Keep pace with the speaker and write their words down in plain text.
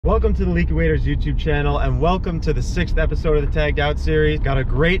Welcome to the Leaky Waders YouTube channel and welcome to the 6th episode of the Tagged Out series. Got a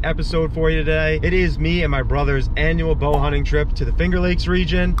great episode for you today. It is me and my brother's annual bow hunting trip to the Finger Lakes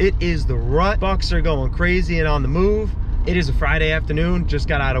region. It is the rut. Bucks are going crazy and on the move. It is a Friday afternoon, just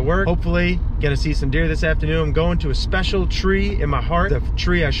got out of work. Hopefully, gonna see some deer this afternoon. I'm going to a special tree in my heart, the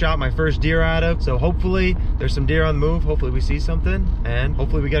tree I shot my first deer out of. So hopefully there's some deer on the move. Hopefully we see something and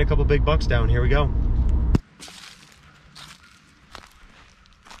hopefully we get a couple big bucks down. Here we go.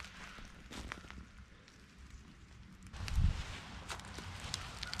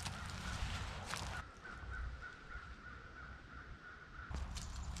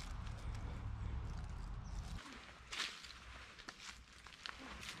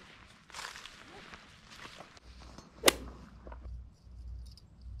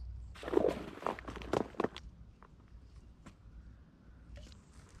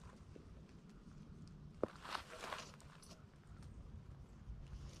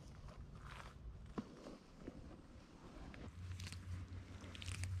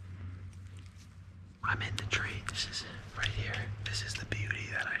 I'm in the tree. This is right here. This is the beauty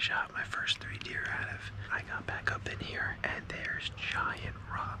that I shot my first 3 deer out of. I got back up in here and there's giant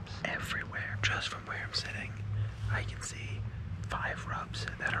rubs everywhere. Just from where I'm sitting, I can see 5 rubs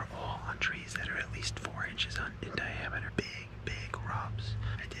that are all on trees that are at least 4 inches in diameter. Big rubs.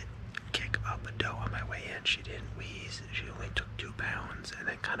 I did kick up a doe on my way in. She didn't wheeze. She only took 2 pounds and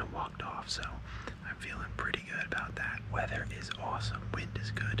then kind of walked off. So I'm feeling pretty good about that. Weather is awesome. Wind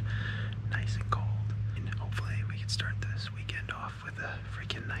is good. Nice and cold. Hopefully we can start this weekend off with a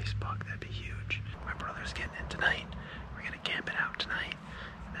freaking nice buck. That'd be huge. My brother's getting in tonight. We're gonna camp it out tonight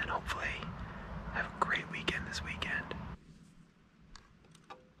and hopefully have a great weekend this weekend.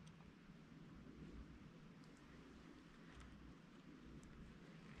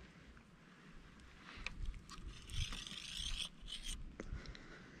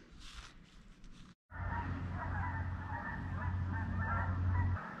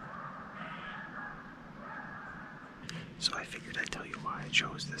 So I figured I'd tell you why I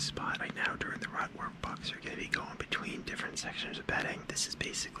chose this spot. Right now during the rut where bucks are going to be going between different sections of bedding. This is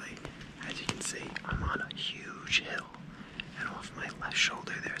basically, as you can see, I'm on a huge hill. And off my left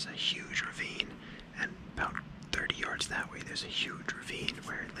shoulder there's a huge ravine. And about 30 yards that way there's a huge ravine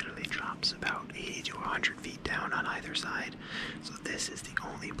where it literally drops about 80 to 100 feet down on either side. So this is the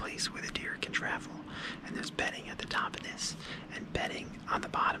only place where the deer can travel. And there's bedding at the top of this and bedding on the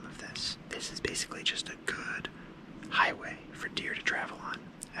bottom of this. This is basically just a good highway for deer to travel on.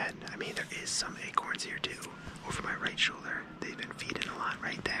 And I mean, there is some acorns here too. Over my right shoulder, they've been feeding a lot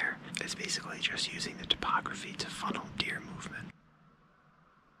right there. It's basically just using the topography to funnel deer movement.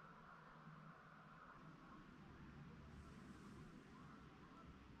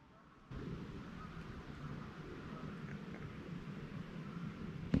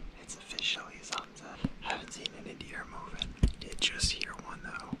 It's officially sunset. Haven't seen any deer moving. Did just hear one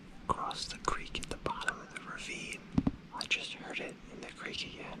though, across the creek at the bottom of the ravine. I just heard it in the creek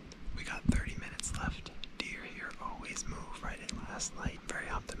again. We got 30 minutes left. Deer here always move right in last light. Very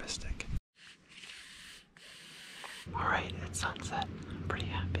optimistic. Alright, it's sunset. I'm pretty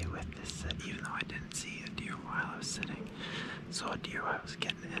happy with this set, even though I didn't see a deer while I was sitting. Saw a deer while I was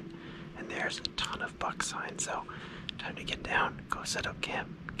getting in. And there's a ton of buck signs, so time to get down, go set up camp,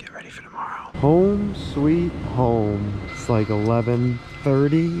 get ready for tomorrow. Home sweet home. It's like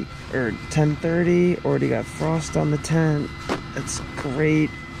 11:30 or 10:30. Already got frost on the tent. It's great.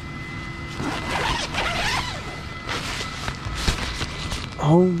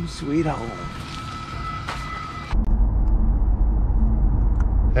 Home sweet home.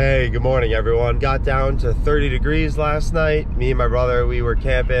 Hey, good morning everyone. Got down to 30 degrees last night. Me and my brother, we were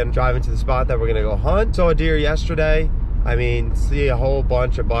camping, driving to the spot that we're gonna go hunt. Saw a deer yesterday. I mean, see a whole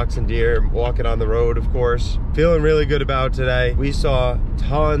bunch of bucks and deer walking on the road, of course. Feeling really good about today. We saw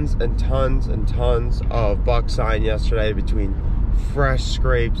tons and tons and tons of buck sign yesterday between fresh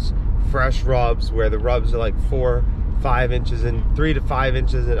scrapes, fresh rubs, where the rubs are like 4-5 inches in, 3 to 5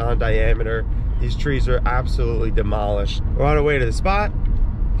 inches on diameter. These trees are absolutely demolished. We're on our way to the spot.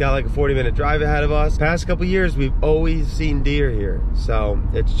 Got like a 40-minute drive ahead of us. Past couple years, we've always seen deer here. So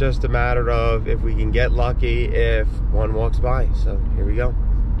it's just a matter of if we can get lucky if one walks by. So here we go.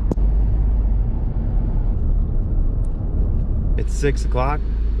 It's 6 o'clock.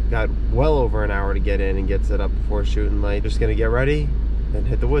 Got well over an hour to get in and get set up before shooting light. Just gonna get ready and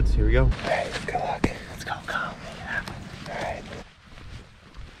hit the woods. Here we go. All right, good luck. Let's go, calm. Yeah. All right.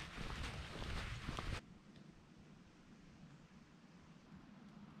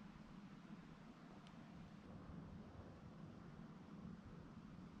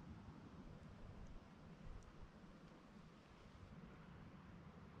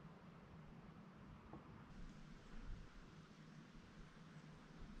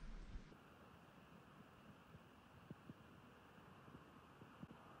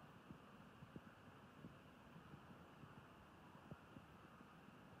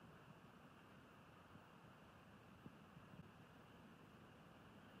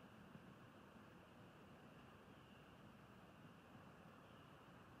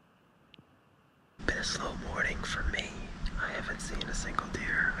 a slow morning for me. I haven't seen a single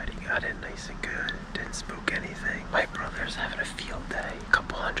deer. I got in nice and good. Didn't spook anything. My brother's having a field day a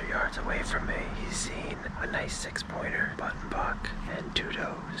couple 100 yards away from me. He's seen a nice 6-pointer, button buck, and 2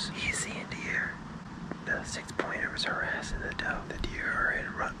 does. He's seeing deer. The 6-pointer was harassing the doe. The deer are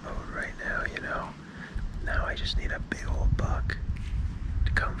in rut mode right now, you know. Now I just need a big old buck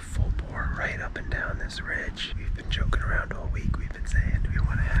to come full bore right up and down this ridge. We've been joking around all week. We've been saying we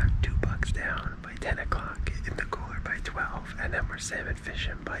want to have 2 bucks down by 10 o'clock, in the cooler by 12, and then we're salmon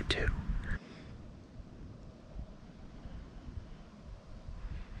fishing by 2.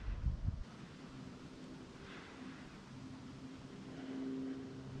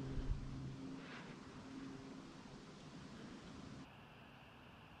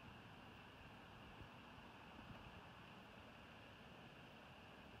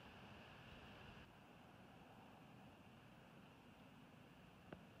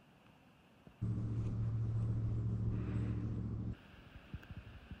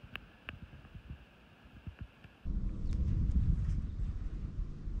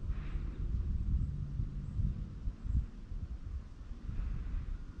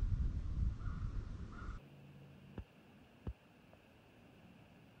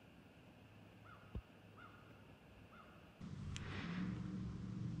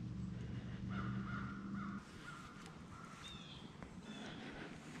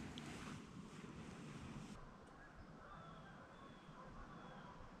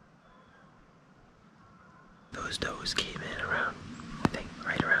 Those does came in around, I think,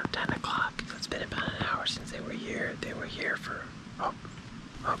 right around 10 o'clock. So it's been about an hour since they were here. They were here for, up,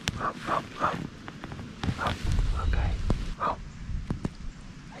 okay. Oh,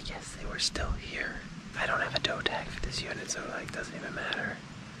 I guess they were still here. I don't have a doe tag for this unit, so it doesn't even matter.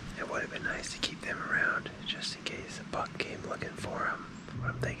 It would have been nice to keep them around, just in case a buck came looking for them.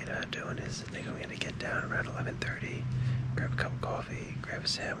 What I'm thinking about doing is, I think I'm gonna get down around 11:30, grab a cup of coffee, grab a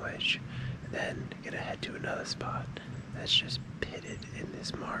sandwich, and then gonna head to another spot that's just pitted in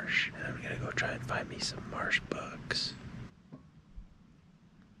this marsh. And I'm gonna go try and find me some marsh bugs.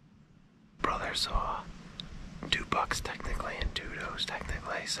 Brother saw 2 bucks technically and 2 does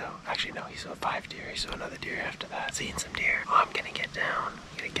technically, so actually no, he saw 5 deer, he saw another deer after that. Seeing some deer. I'm gonna get down,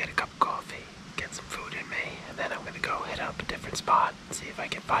 I'm gonna get a cup of coffee, get some food in me, and then I'm gonna go hit up a different spot and see if I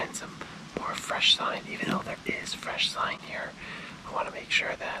can find some more fresh sign. Even though there is fresh sign here, I want to make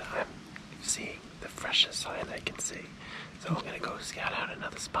sure that I'm seeing the freshest sign I can see. So I'm gonna go scout out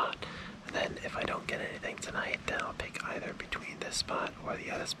another spot, and then if I don't get anything tonight, then I'll pick either between this spot or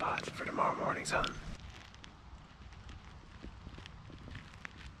the other spot for tomorrow morning's hunt.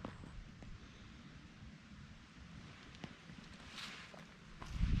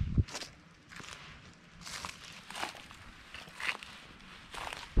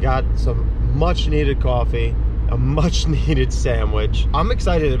 Got some much needed coffee, a much needed sandwich. I'm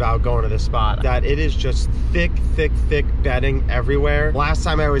excited about going to this spot. That it is just thick bedding everywhere. Last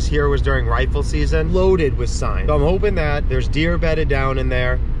time I was here was during rifle season, loaded with sign. So I'm hoping that there's deer bedded down in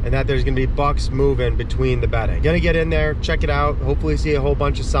there and that there's gonna be bucks moving between the bedding. Gonna get in there, check it out, hopefully see a whole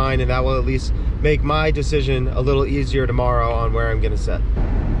bunch of sign, and that will at least make my decision a little easier tomorrow on where I'm gonna set.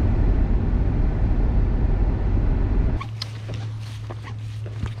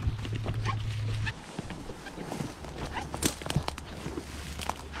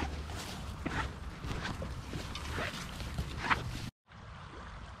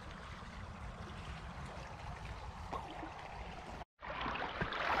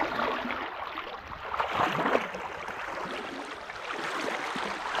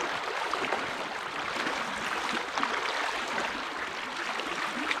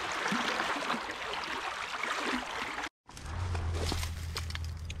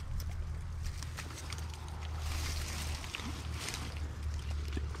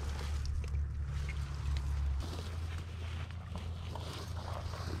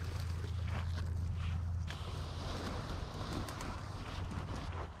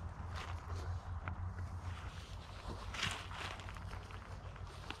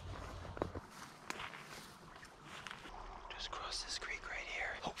 Across this creek right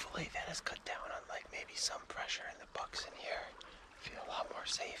here. Hopefully that has cut down on like maybe some pressure in the bucks in here. Feel a lot more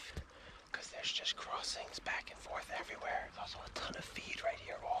safe because there's just crossings back and forth everywhere. There's also a ton of feed right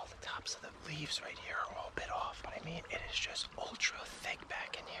here. All the tops of the leaves right here are all bit off. But I mean, it is just ultra thick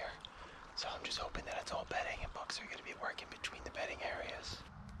back in here. So I'm just hoping that it's all bedding and bucks are going to be working between the bedding areas.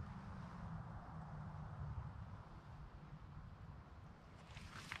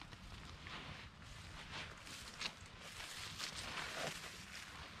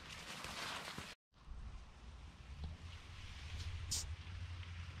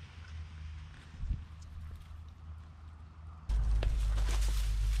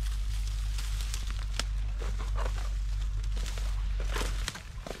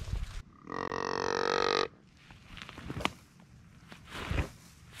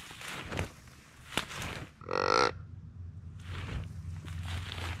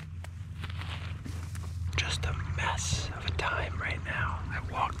 just a mess of a time right now. I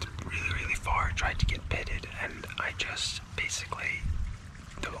walked really far, tried to get pitted, and I just basically,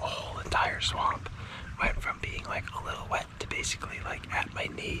 the whole entire swamp went from being like a little wet to basically like at my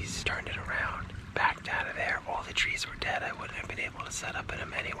knees, turned it around, backed out of there. All the trees were dead. I wouldn't have been able to set up in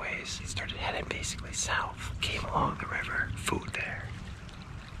them anyways. Started heading basically south, came along the river, food there,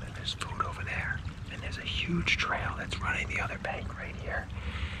 and there's food over there, and there's a huge trail that's running the other bank right here,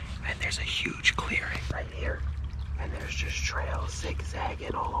 and there's a huge clearing right here, and there's just trails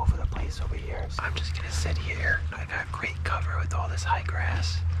zigzagging all over the place over here. So I'm just gonna sit here. I got great cover with all this high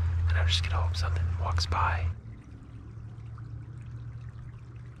grass, and I'm just gonna hope something walks by.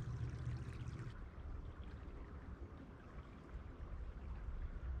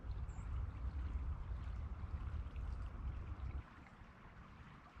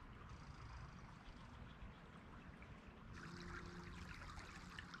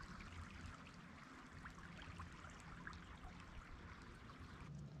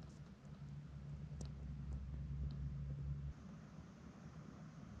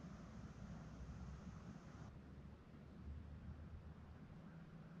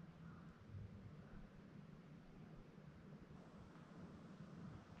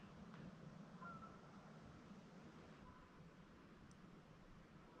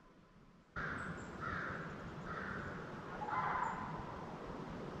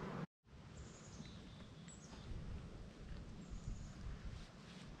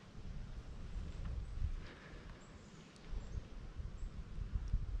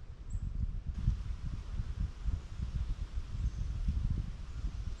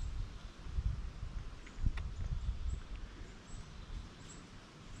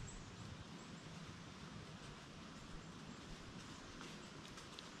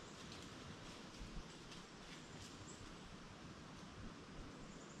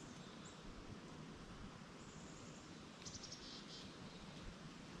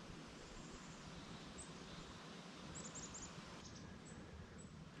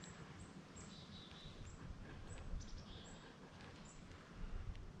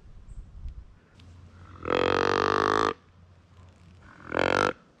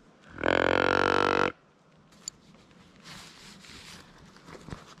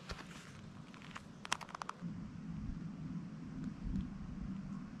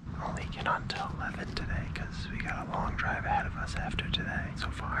 Not until 11 today because we got a long drive ahead of us after today. So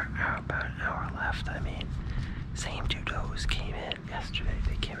far, about an hour left. I mean, same two does came in yesterday.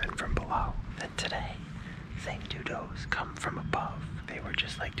 They came in from below. Then today, same two does come from above. They were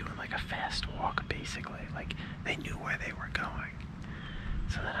just like doing like a fast walk basically. Like they knew where they were going.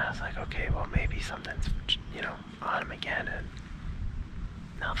 So then I was like, okay, well maybe something's, on them again, and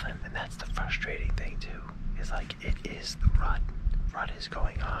nothing. And that's the frustrating thing too, is like it is the rut. Rut is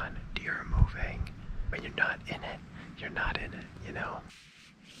going on, deer are moving. When you're not in it, you're not in it,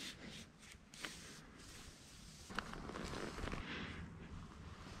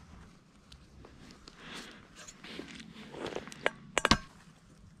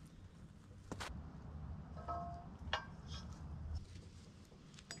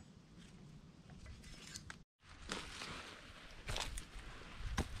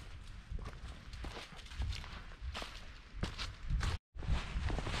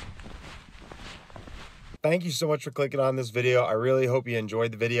 Thank you so much for clicking on this video. I really hope you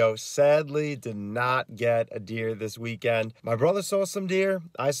enjoyed the video. Sadly, did not get a deer this weekend. My brother saw some deer.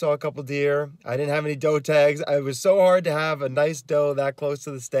 I saw a couple deer. I didn't have any doe tags. It was so hard to have a nice doe that close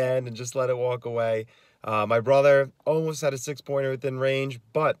to the stand and just let it walk away. My brother almost had a 6-pointer within range,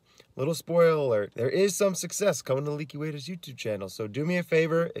 but little spoiler alert, there is some success coming to Leaky Wader's YouTube channel. So do me a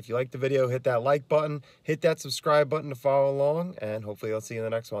favor, if you like the video, hit that like button, hit that subscribe button to follow along, and hopefully I'll see you in the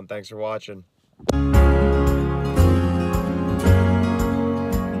next one. Thanks for watching.